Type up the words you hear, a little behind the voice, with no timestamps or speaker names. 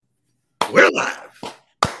We're live.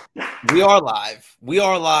 We are live. We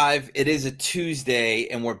are live. It is a Tuesday,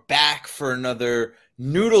 and we're back for another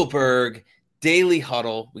Noodleberg Daily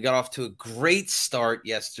Huddle. We got off to a great start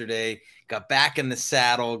yesterday. Got back in the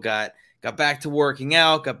saddle. Got back to working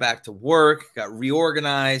out. Got back to work. Got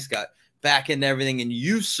reorganized. Got back into everything. And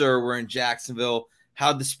you, sir, were in Jacksonville.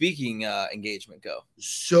 How'd the speaking engagement go?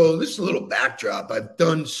 So this is a little backdrop. I've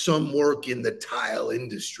done some work in the tile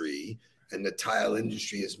industry, and the tile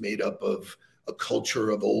industry is made up of a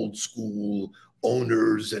culture of old school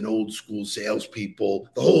owners and old school salespeople.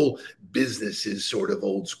 The whole business is sort of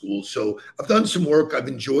old school. So I've done some work. I've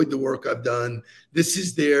enjoyed the work I've done. This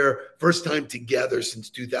is their first time together since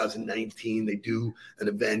 2019. They do an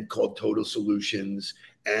event called Total Solutions,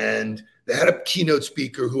 and they had a keynote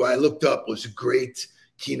speaker who I looked up was a great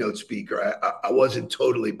keynote speaker. I wasn't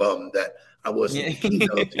totally bummed that I wasn't a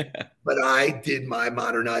keynote, but I did my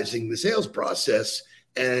modernizing the sales process.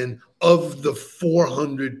 And of the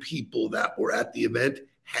 400 people that were at the event,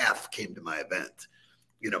 half came to my event,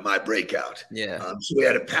 my breakout. So we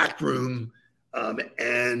had a packed room,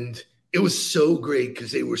 and it was so great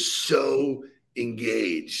because they were so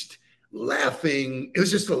engaged, laughing. It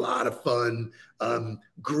was just a lot of fun.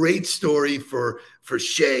 Great story for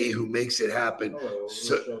Shay, who makes it happen.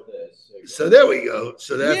 So there we go.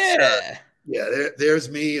 So that's there's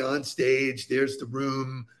me on stage. There's the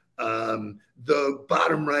room. The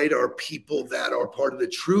bottom right are people that are part of the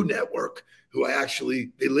True Network, who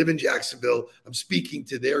they live in Jacksonville. I'm speaking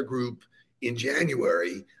to their group in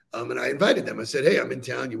January. And I invited them. I said, hey, I'm in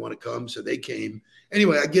town. You want to come? So they came.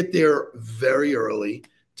 Anyway, I get there very early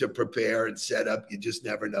to prepare and set up. You just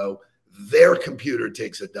never know. Their computer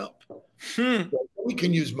takes a dump. So we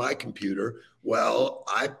can use my computer. Well,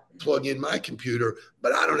 I plug in my computer,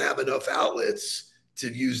 but I don't have enough outlets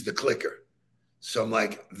to use the clicker. So I'm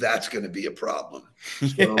like, that's going to be a problem.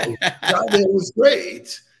 So it was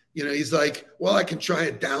great. He's like, well, I can try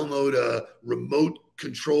and download a remote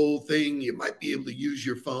control thing. You might be able to use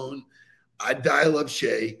your phone. I dial up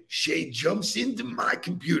Shay. Shay jumps into my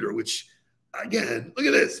computer, which, again, look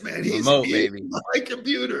at this, man. He's remote, in baby. My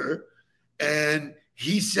computer. And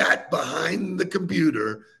he sat behind the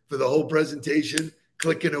computer for the whole presentation,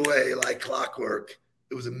 clicking away like clockwork.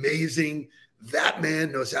 It was amazing. That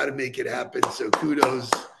man knows how to make it happen. So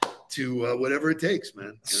kudos to whatever it takes,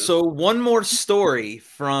 man. So one more story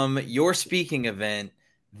from your speaking event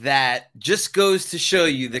that just goes to show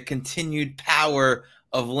you the continued power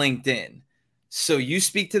of LinkedIn. So you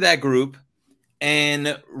speak to that group,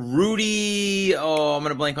 and Rudy, I'm going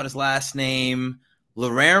to blank on his last name,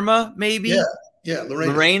 Lorena, maybe? Yeah,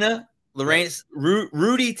 Lorena.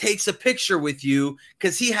 Rudy takes a picture with you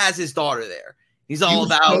because he has his daughter there. He's all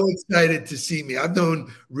about. So excited to see me. I've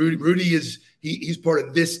known Rudy. Rudy he's part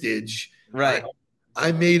of Vistage. Right.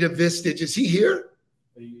 I made a Vistage. Is he here?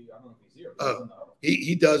 I don't know if he's here.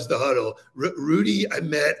 He does the huddle. Rudy, I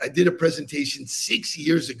did a presentation 6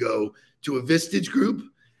 years ago to a Vistage group,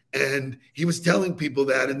 and he was telling people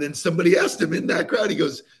that. And then somebody asked him in that crowd, he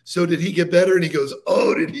goes, so did he get better? And he goes,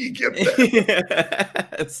 oh, did he get better?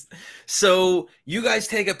 Yes. So you guys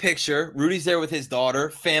take a picture. Rudy's there with his daughter,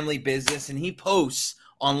 family business, and he posts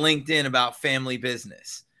on LinkedIn about family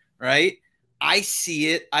business, right? I see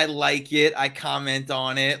it. I like it. I comment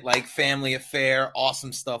on it, like family affair,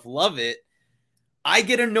 awesome stuff. Love it. I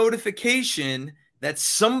get a notification that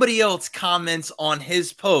somebody else comments on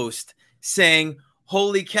his post saying,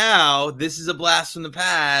 holy cow, this is a blast from the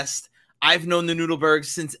past. I've known the Noodlebergs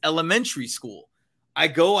since elementary school. I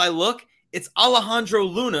look, it's Alejandro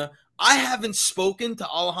Luna. I haven't spoken to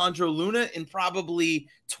Alejandro Luna in probably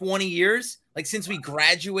 20 years, like since we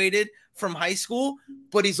graduated from high school,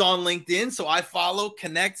 but he's on LinkedIn. So I follow,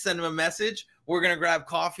 connect, send him a message. We're going to grab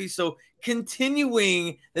coffee. So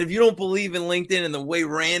continuing that, if you don't believe in LinkedIn and the way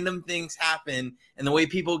random things happen and the way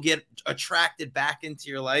people get attracted back into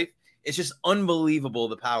your life, it's just unbelievable,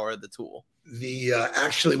 the power of the tool.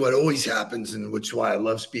 Actually, what always happens, and which is why I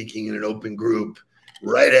love speaking in an open group,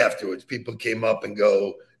 right afterwards, people came up and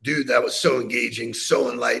go, dude, that was so engaging,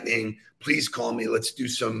 so enlightening. Please call me. Let's do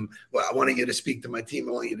I want you to speak to my team.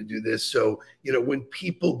 I want you to do this. So, when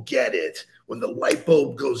people get it, when the light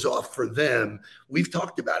bulb goes off for them, we've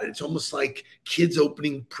talked about it. It's almost like kids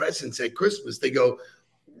opening presents at Christmas. They go,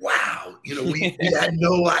 wow, we had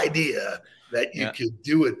no idea that you could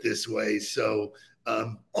do it this way. So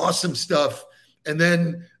awesome stuff. And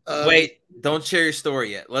then wait, don't share your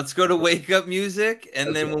story yet. Let's go to Wake Up Music.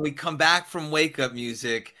 And then when we come back from Wake Up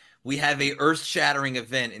Music, we have a earth-shattering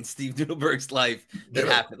event in Steve Noodleberg's life that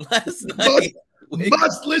happened last night.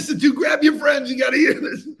 Must listen to. Grab your friends. You got to hear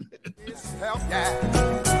this.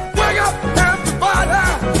 Wake up,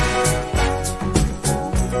 everybody.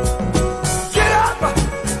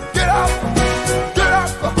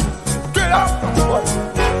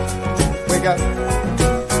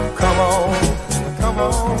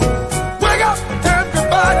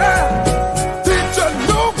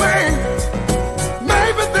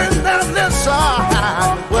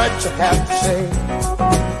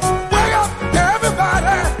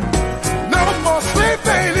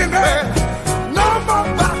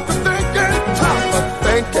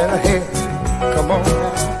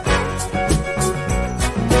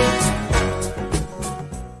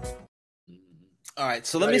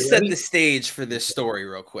 So let me set the stage for this story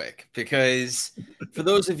real quick, because for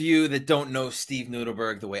those of you that don't know Steve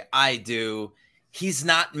Nudelberg the way I do, he's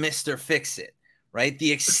not Mr. Fix-It, right?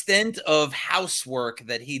 The extent of housework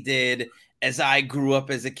that he did as I grew up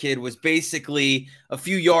as a kid was basically a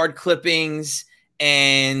few yard clippings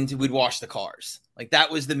and we'd wash the cars. Like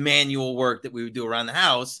that was the manual work that we would do around the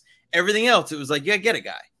house. Everything else, it was like, yeah, get a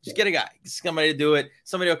guy. Just get a guy. Somebody to do it.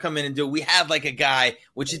 Somebody will come in and do it. We had like a guy,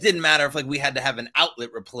 which it didn't matter if like we had to have an outlet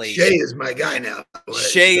replaced. Shay is my guy now.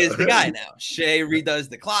 Shay is the guy now. Shay redoes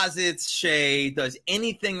the closets. Shay does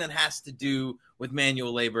anything that has to do with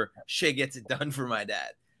manual labor. Shay gets it done for my dad.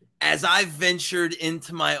 As I ventured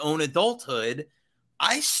into my own adulthood,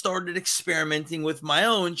 I started experimenting with my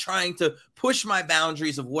own, trying to push my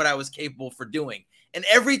boundaries of what I was capable for doing. And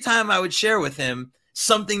every time I would share with him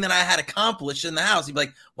something that I had accomplished in the house, he'd be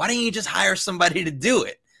like, why don't you just hire somebody to do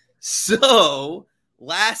it? So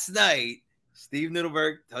last night, Steve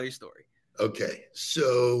Nudelberg, tell your story. Okay.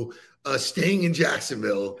 So staying in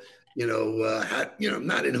Jacksonville,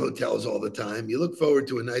 not in hotels all the time. You look forward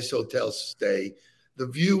to a nice hotel stay. The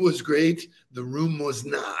view was great. The room was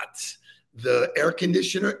not. The air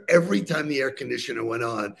conditioner, every time the air conditioner went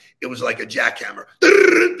on, it was like a jackhammer.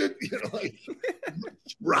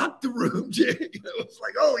 Rocked the room. It was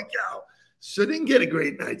like, holy cow. So didn't get a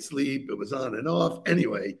great night's sleep. It was on and off.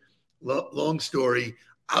 Anyway, long story.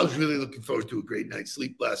 I was really looking forward to a great night's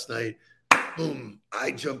sleep last night. Boom.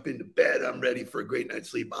 I jump into bed. I'm ready for a great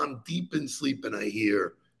night's sleep. I'm deep in sleep and I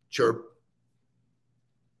hear chirp,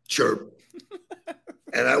 chirp.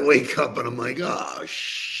 And I wake up and I'm like, oh,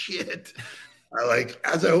 shit.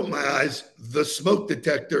 As I open my eyes, the smoke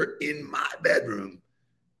detector in my bedroom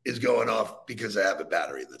is going off because I have a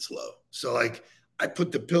battery that's low. So I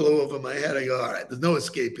put the pillow over my head. I go, all right, there's no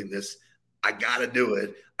escaping this. I got to do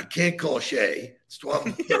it. I can't call Shay. It's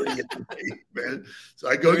 12:30 at the night, man. So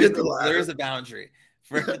I go get the ladder. There is a boundary.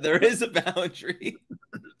 There is a boundary.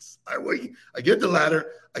 I get the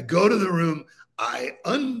ladder. I go to the room. I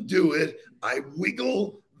undo it. I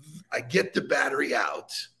wiggle. I get the battery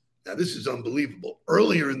out. Now, this is unbelievable.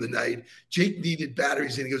 Earlier in the night, Jake needed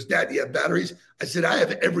batteries, and he goes, Dad, do you have batteries? I said, I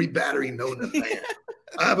have every battery known to man.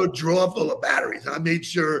 I have a drawer full of batteries. I made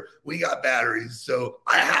sure we got batteries. So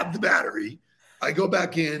I have the battery. I go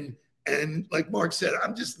back in, and like Mark said,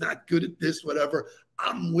 I'm just not good at this, whatever.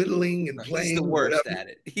 I'm whittling and playing. He's the worst at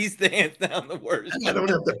it. He's the hands down the worst. And I don't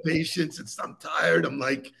have the patience. I'm tired.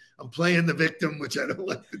 I'm playing the victim, which I don't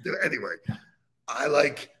like to do. Anyway,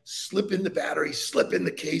 I slip in the battery, slip in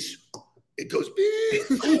the case. It goes beep.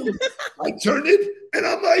 I turn it and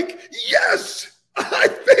I'm like, yes, I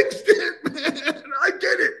fixed it, man. I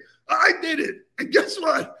did it. And guess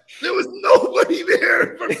what? There was nobody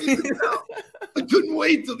there for me to tell. I couldn't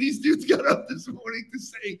wait till these dudes got up this morning to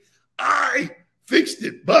say, I fixed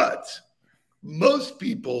it. But most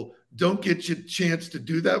people don't get a chance to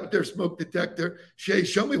do that with their smoke detector. Shay,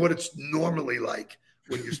 show me what it's normally like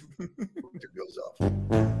when your smoke detector goes off.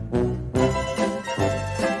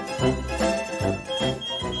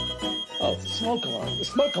 Oh, the smoke alarm. The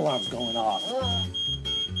smoke alarm's going off.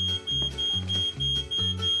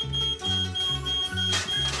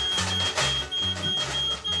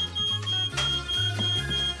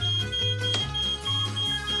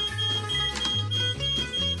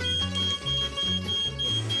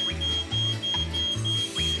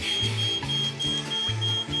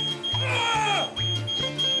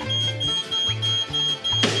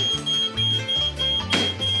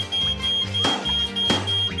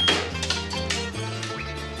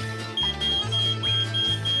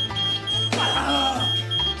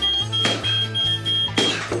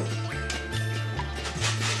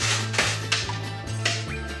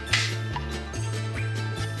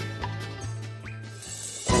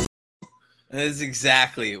 That's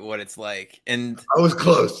exactly what it's like. And I was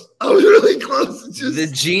close. I was really close. The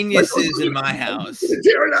geniuses in my house.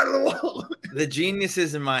 Tear it out of the wall. The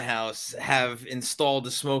geniuses in my house have installed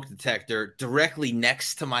a smoke detector directly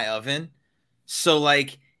next to my oven. So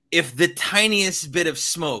if the tiniest bit of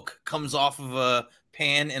smoke comes off of a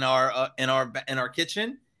pan in our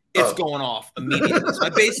kitchen, it's going off immediately. So I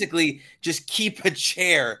basically just keep a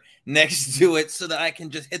chair next to it so that I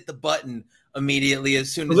can just hit the button immediately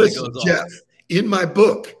as soon as it goes Jeff, off. In my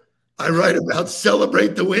book, I write about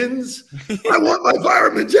celebrate the wins. I want my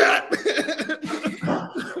fireman's hat.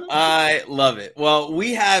 I love it. Well,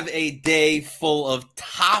 we have a day full of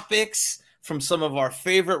topics from some of our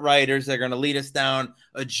favorite writers that are going to lead us down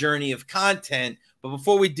a journey of content. But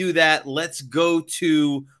before we do that, let's go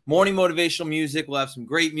to morning motivational music. We'll have some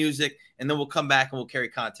great music, and then we'll come back and we'll carry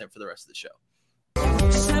content for the rest of the show.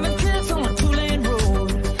 7 kids on a 2-lane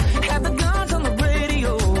road. Had the guns on the radio.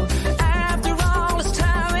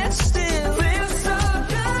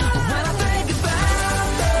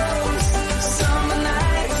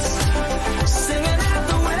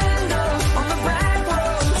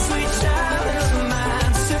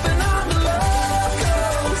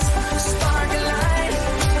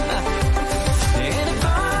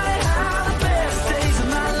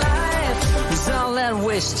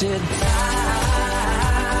 wasted time.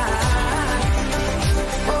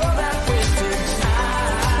 All that wasted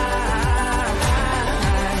time.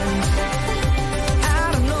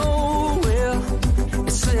 Out of nowhere,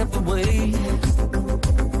 it slipped away.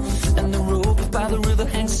 And the rope by the river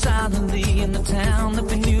hangs silently in the town that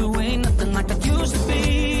we knew ain't nothing like it used to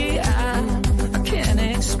be. I can't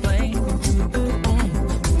explain.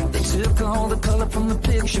 They took all the color from the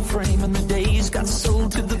picture frame, and the days got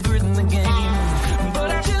sold to the grid in the game.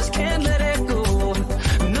 But I just can't let it go.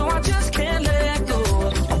 No, I just can't let it go.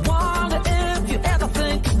 I wonder if you ever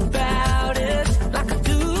think about it like I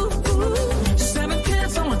do. 7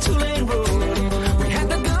 kids on a 2-lane road. We had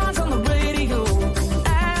the guns on the radio.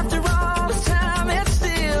 After all this time, it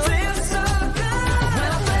still feels so good. When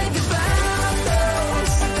I think about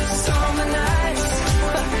those summer nights,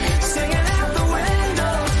 singing out the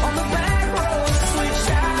window on the back road, sweet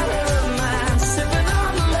child of mine, sipping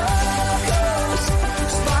on the locos,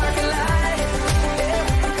 sparkling light. Yeah.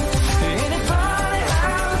 Ain't it funny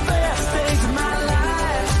how the best days of my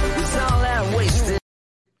life is all that wasted?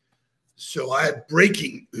 So I have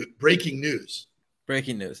breaking news.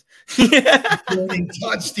 Breaking news. Joining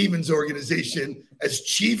Todd Stevens' organization as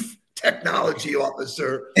Chief Technology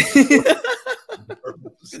Officer. You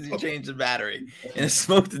changed the battery in a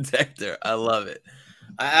smoke detector. I love it.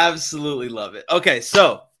 I absolutely love it. Okay,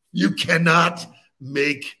 so You cannot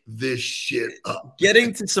make this shit up.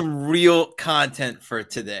 getting to some real content for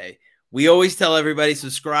today. We always tell everybody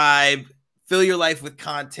subscribe, fill your life with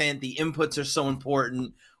content. The inputs are so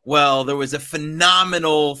important. Well, there was a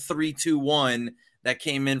phenomenal 3-2-1 that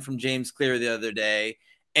came in from James Clear the other day,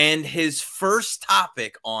 and his first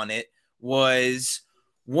topic on it was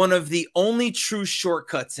one of the only true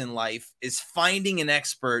shortcuts in life is finding an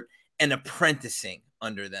expert and apprenticing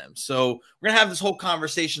under them. So we're going to have this whole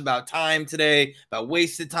conversation about time today, about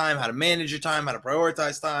wasted time, how to manage your time, how to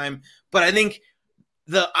prioritize time. But I think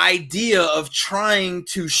the idea of trying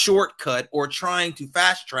to shortcut or trying to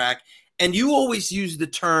fast track, and you always use the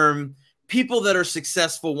term, people that are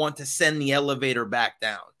successful want to send the elevator back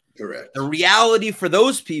down. Correct. The reality for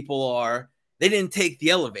those people are they didn't take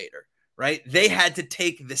the elevator, right? They had to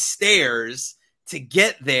take the stairs to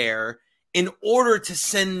get there in order to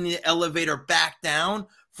send the elevator back down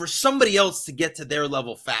for somebody else to get to their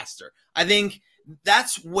level faster. I think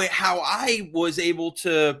that's how I was able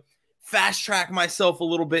to fast track myself a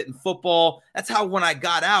little bit in football. That's how when I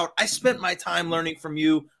got out, I spent my time learning from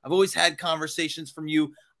you. I've always had conversations from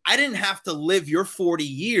you. I didn't have to live your 40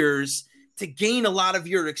 years to gain a lot of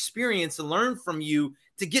your experience and learn from you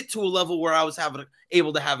to get to a level where I was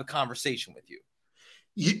able to have a conversation with you.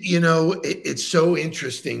 You know, it's so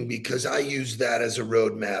interesting because I use that as a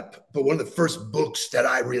roadmap. But one of the first books that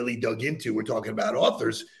I really dug into, we're talking about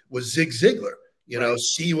authors, was Zig Ziglar,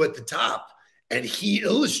 See You at the Top. And he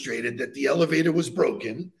illustrated that the elevator was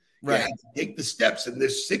broken. Right. You had to take the steps, and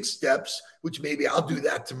there's 6 steps, which maybe I'll do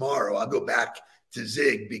that tomorrow. I'll go back to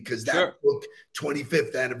Zig because that book,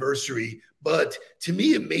 25th anniversary. But to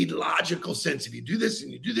me, it made logical sense. If you do this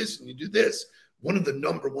and you do this and you do this, one of the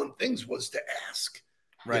number one things was to ask.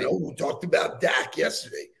 Right. We talked about Dak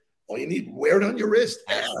yesterday. All you need, wear it on your wrist.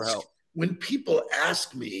 Ask for help. When people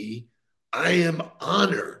ask me, I am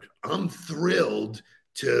honored. I'm thrilled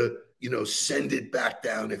to, send it back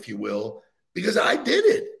down, if you will, because I did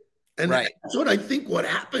it. And that's what I think what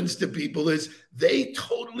happens to people is they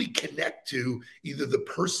totally connect to either the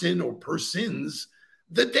person or persons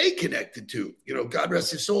that they connected to. God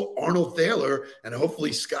rest his soul, Arnold Thaler, and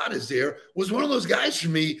hopefully Scott is there, was one of those guys for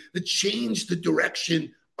me that changed the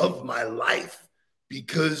direction of my life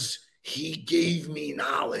because he gave me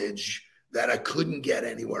knowledge that I couldn't get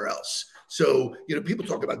anywhere else. So, people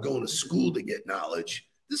talk about going to school to get knowledge.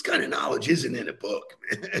 This kind of knowledge isn't in a book,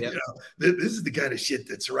 man. Yep. This is the kind of shit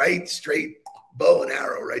that's right, straight, bow and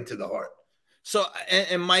arrow, right to the heart. So,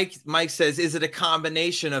 and Mike says, is it a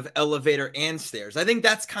combination of elevator and stairs? I think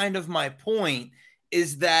that's kind of my point,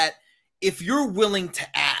 is that if you're willing to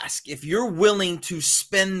ask, if you're willing to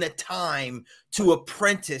spend the time to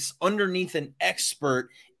apprentice underneath an expert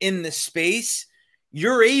in the space,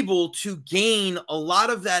 you're able to gain a lot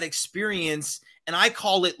of that experience. And I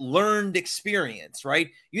call it learned experience, right?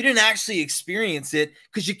 You didn't actually experience it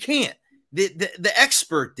because you can't. The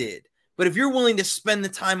expert did. But if you're willing to spend the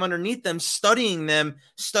time underneath them,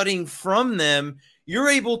 studying from them, you're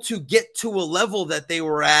able to get to a level that they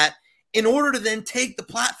were at in order to then take the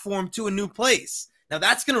platform to a new place. Now,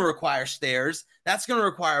 that's going to require stairs. That's going to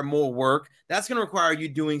require more work. That's going to require you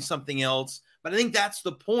doing something else. But I think that's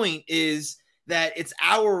the point, is that it's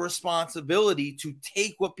our responsibility to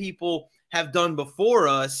take what people have done before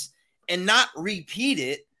us and not repeat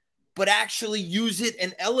it, but actually use it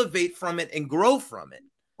and elevate from it and grow from it.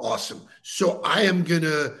 Awesome. So I am going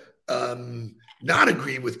to not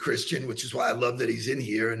agree with Christian, which is why I love that he's in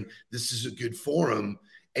here. And this is a good forum.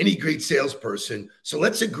 Any great salesperson. So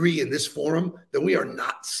let's agree in this forum that we are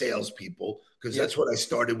not salespeople, because that's what I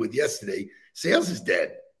started with yesterday. Sales is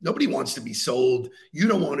dead. Nobody wants to be sold. You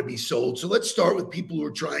don't want to be sold. So let's start with people who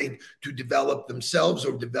are trying to develop themselves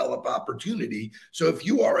or develop opportunity. So if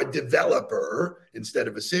you are a developer instead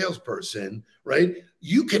of a salesperson, right,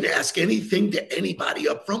 you can ask anything to anybody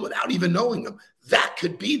up front without even knowing them. That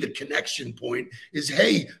could be the connection point is,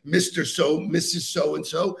 hey, Mr. So, Mrs.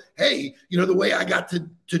 So-and-so, hey, you know, the way I got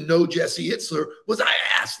to know Jesse Itzler was I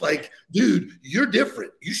asked, like, dude, you're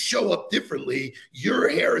different. You show up differently. Your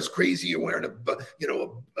hair is crazy. You're wearing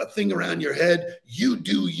a thing around your head. You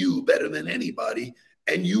do you better than anybody,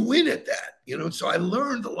 and you win at that, you know? So I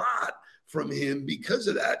learned a lot from him because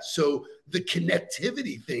of that. So the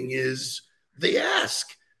connectivity thing is they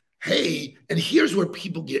ask, hey, and here's where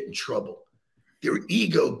people get in trouble. Their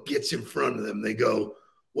ego gets in front of them. They go,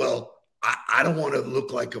 well, I don't want to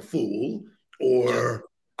look like a fool, or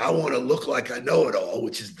I want to look like I know it all,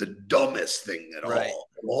 which is the dumbest thing at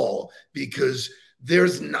all, because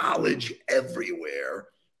there's knowledge everywhere.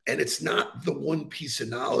 And it's not the one piece of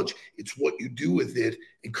knowledge. It's what you do with it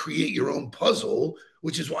and create your own puzzle,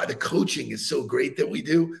 which is why the coaching is so great that we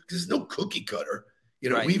do, because there's no cookie cutter. You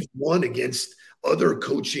know, we've won against other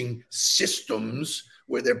coaching systems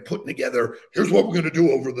where they're putting together, here's what we're going to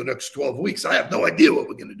do over the next 12 weeks. I have no idea what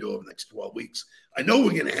we're going to do over the next 12 weeks. I know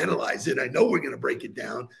we're going to analyze it. I know we're going to break it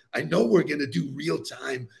down. I know we're going to do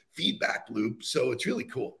real-time feedback loop. So it's really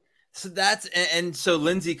cool. So so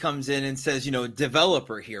Lindsay comes in and says, you know,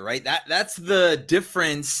 developer here, right? That's the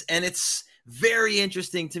difference. And it's very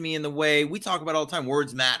interesting to me in the way we talk about all the time,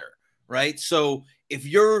 words matter, right? So if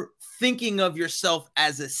you're thinking of yourself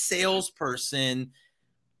as a salesperson,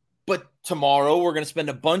 but tomorrow we're going to spend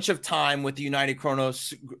a bunch of time with the United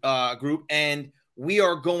Kronos group, and we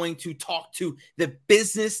are going to talk to the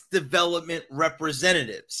business development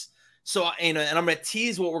representatives. So, and I'm going to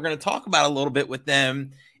tease what we're going to talk about a little bit with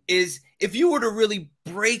them is if you were to really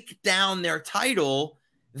break down their title,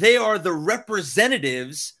 they are the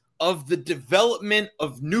representatives of the development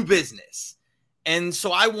of new business. And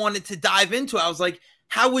so I wanted to dive into it. I was like,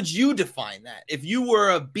 how would you define that? If you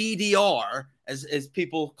were a BDR, as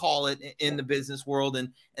people call it in the business world,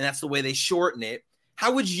 and that's the way they shorten it,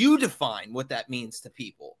 how would you define what that means to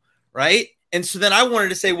people, right? And so then I wanted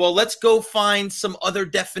to say, well, let's go find some other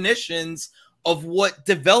definitions of what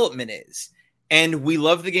development is. And we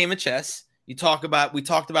love the game of chess. We talked about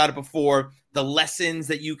it before, the lessons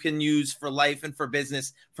that you can use for life and for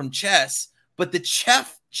business from chess. But the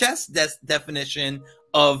chess definition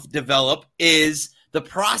of develop is the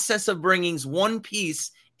process of bringing one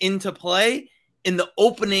piece into play in the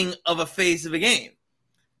opening of a phase of a game.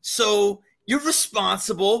 So you're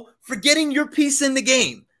responsible for getting your piece in the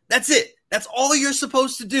game. That's it. That's all you're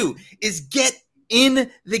supposed to do is get in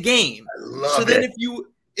the game. I love so then it.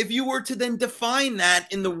 if you were to then define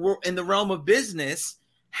that in the realm of business,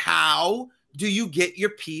 how do you get your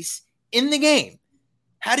piece in the game?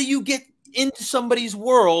 How do you get into somebody's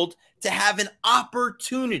world to have an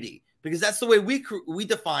opportunity? Because that's the way we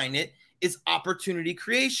define it, is opportunity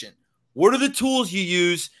creation. What are the tools you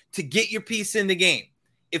use to get your piece in the game?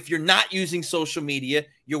 If you're not using social media,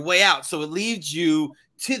 you're way out. So it leads you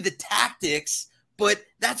to the tactics, but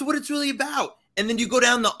that's what it's really about. And then you go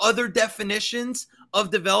down the other definitions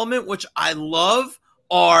of development, which I love,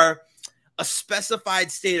 are a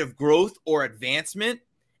specified state of growth or advancement,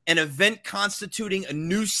 an event constituting a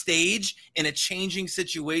new stage in a changing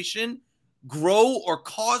situation, grow or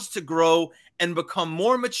cause to grow and become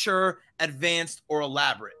more mature, advanced, or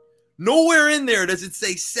elaborate. Nowhere in there does it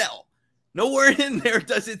say sell. Nowhere in there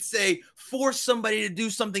does it say force somebody to do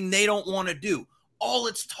something they don't want to do. All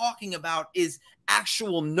it's talking about is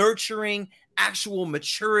actual nurturing, actual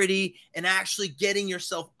maturity, and actually getting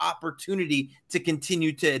yourself opportunity to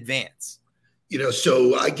continue to advance. You know,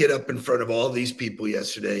 so I get up in front of all these people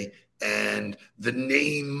yesterday, and the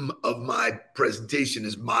name of my presentation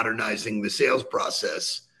is modernizing the sales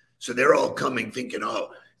process. So they're all coming thinking,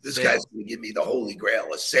 oh, this guy's going to give me the holy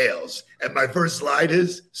grail of sales. And my first slide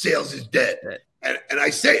is sales is dead. And I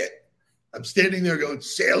say it. I'm standing there going,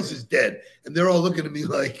 sales is dead. And they're all looking at me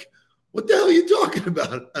like, what the hell are you talking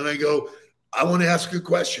about? And I go, I want to ask a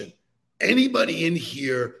question. Anybody in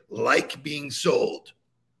here like being sold?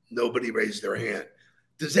 Nobody raised their hand.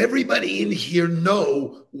 Does everybody in here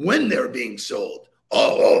know when they're being sold?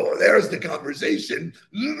 Oh, there's the conversation.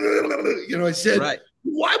 You know, I said, right.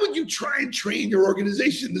 Why would you try and train your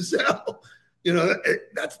organization to sell? You know,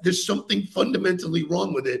 there's something fundamentally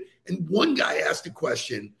wrong with it. And one guy asked a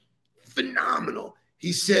question, phenomenal.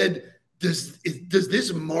 He said, does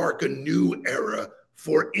this mark a new era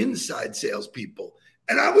for inside salespeople?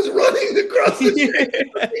 And I was running across the street.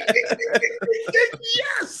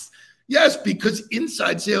 Yes, because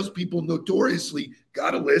inside salespeople notoriously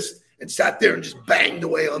got a list and sat there and just banged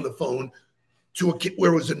away on the phone to a kid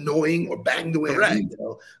where it was annoying, or banged away on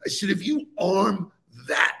email. I said, if you arm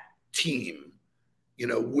that team, you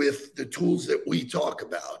know, with the tools that we talk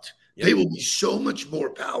about, they will be so much more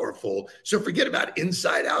powerful. So forget about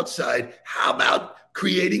inside, outside. How about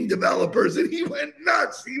creating developers? And he went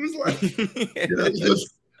nuts. He was like, you know, he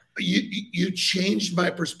goes, you changed my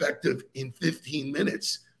perspective in 15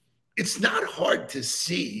 minutes. It's not hard to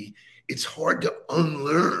see. It's hard to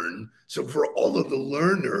unlearn. So for all of the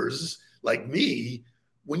learners like me,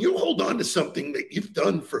 when you hold on to something that you've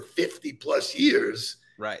done for 50 plus years,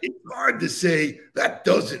 it's hard to say that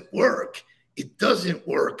doesn't work. It doesn't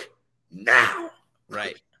work now.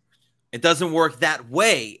 Right. It doesn't work that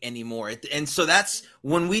way anymore. And so that's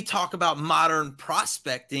when we talk about modern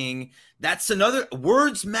prospecting, that's another,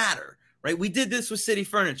 words matter, right? We did this with City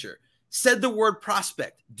Furniture, said the word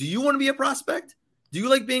prospect. Do you want to be a prospect? Do you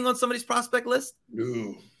like being on somebody's prospect list?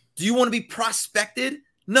 No. Do you want to be prospected?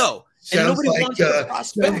 No. Sounds like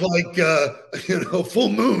you know, full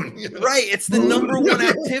moon. You know? Right. It's the number one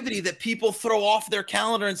activity that people throw off their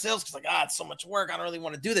calendar in sales because, like, it's so much work. I don't really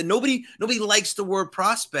want to do that. Nobody likes the word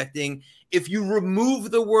prospecting. If you remove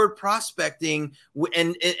the word prospecting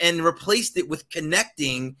and replaced it with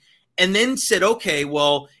connecting, and then said, okay,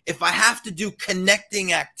 well, if I have to do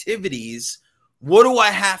connecting activities, what do I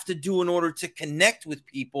have to do in order to connect with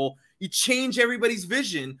people? You change everybody's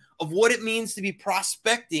vision of what it means to be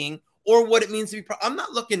prospecting, or what it means to be. I'm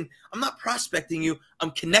not prospecting you. I'm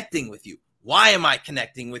connecting with you. Why am I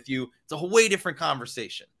connecting with you? It's a way different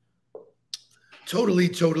conversation.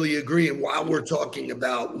 Totally agree. And while we're talking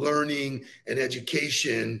about learning and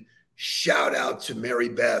education, shout out to Mary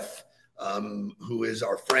Beth, who is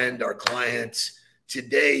our friend, our client.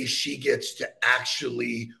 Today, she gets to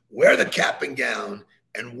actually wear the cap and gown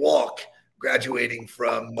and walk, graduating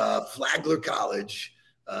from Flagler College.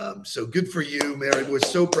 So good for you, Mary. We're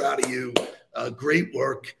so proud of you. Great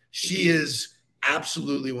work. She is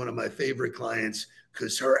absolutely one of my favorite clients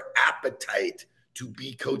because her appetite to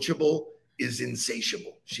be coachable is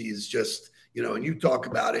insatiable. She is just, you know, and you talk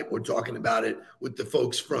about it. We're talking about it with the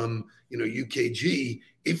folks from, you know, UKG.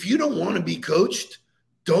 If you don't want to be coached,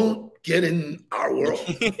 don't get in our world.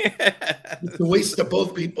 It's a waste of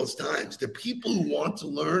both people's times. The people who want to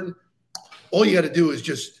learn, all you got to do is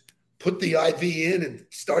just put the IV in and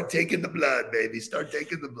start taking the blood, baby. Start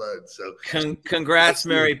taking the blood. So congrats,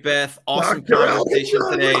 Mary Beth. Awesome conversation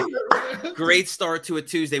today. Great start to a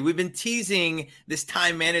Tuesday. We've been teasing this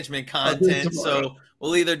time management content. So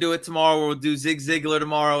we'll either do it tomorrow or we'll do Zig Ziglar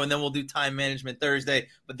tomorrow, and then we'll do time management Thursday.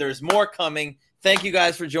 But there's more coming. Thank you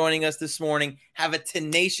guys for joining us this morning. Have a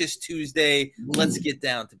tenacious Tuesday. Let's get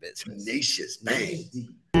down to business. Tenacious, man.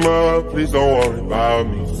 Please don't worry about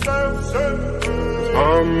me.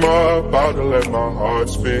 I'm about to let my heart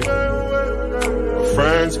speak. My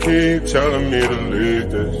friends keep telling me to leave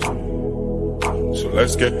this. So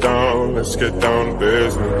let's get down to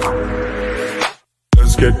business.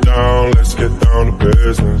 Let's get down to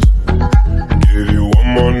business. Give you one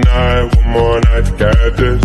more night to get this.